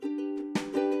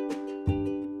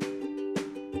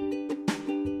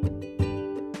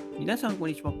皆さんこん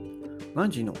にちは。ガ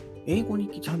ンジーの英語日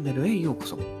記チャンネルへようこ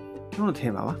そ。今日のテ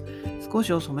ーマは少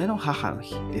し遅めの母の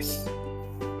日です。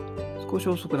少し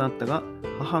遅くなったが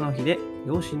母の日で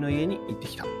両親の家に行って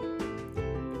きた。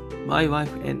My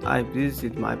wife and I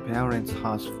visited my parents'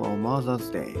 house for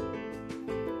Mother's Day.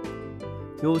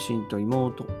 両親と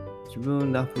妹、自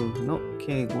分ら夫婦の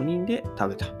計5人で食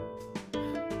べた。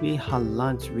We had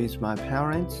lunch with my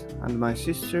parents and my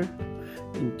sister,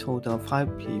 in total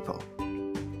 5 people.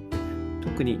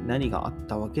特に何があっ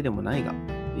たわけでもないが、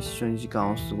一緒に時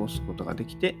間を過ごすことがで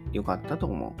きてよかったと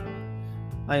思う。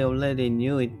I already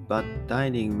knew it, but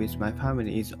dining with my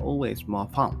family is always more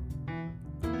fun.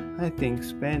 I think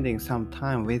spending some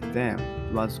time with them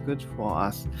was good for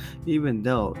us, even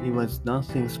though it was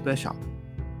nothing special.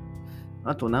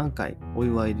 あと何回お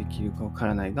祝いできるかわか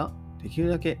らないが、できる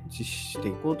だけ実施して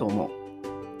いこうと思う。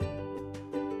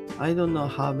I don't know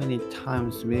how many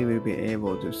times we will be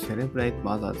able to celebrate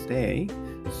Mother's Day,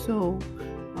 so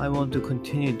I want to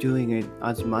continue doing it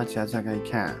as much as I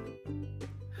can.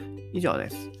 以上で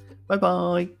す。バイ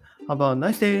バイ。Have a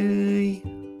nice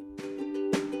day!